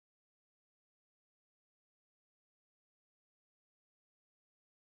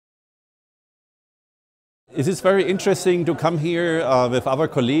It is very interesting to come here with other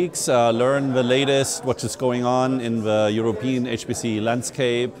colleagues, learn the latest, what is going on in the European HPC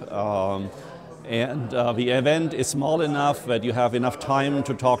landscape. The event is small enough that you have enough time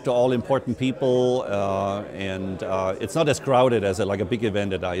to talk to all important people, and it's not as crowded as like a big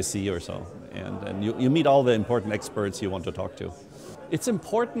event at ISC or so. And you meet all the important experts you want to talk to. It's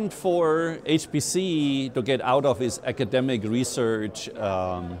important for HPC to get out of its academic research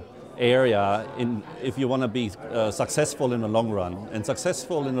area if you want to be successful in the long run. And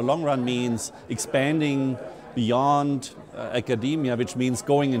successful in the long run means expanding beyond academia, which means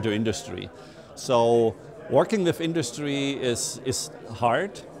going into industry. So working with industry is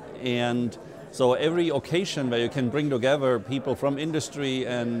hard, and so every occasion where you can bring together people from industry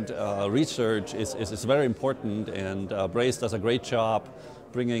and research is very important, and PRACE does a great job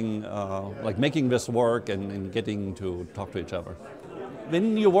bringing, making this work and getting to talk to each other.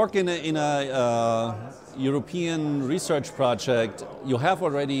 When you work in a European research project, you have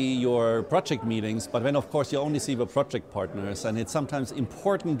already your project meetings, but then of course you only see the project partners, and it's sometimes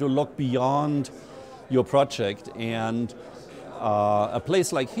important to look beyond your project. And a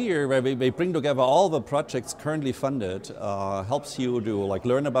place like here, where they bring together all the projects currently funded, helps you to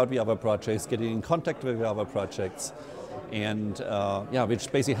learn about the other projects, getting in contact with the other projects, and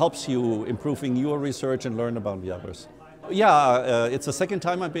which basically helps you improving your research and learn about the others. Yeah, it's the second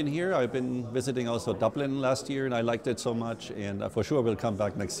time I've been here. I've been visiting also Dublin last year, and I liked it so much, and for sure we'll come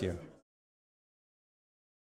back next year.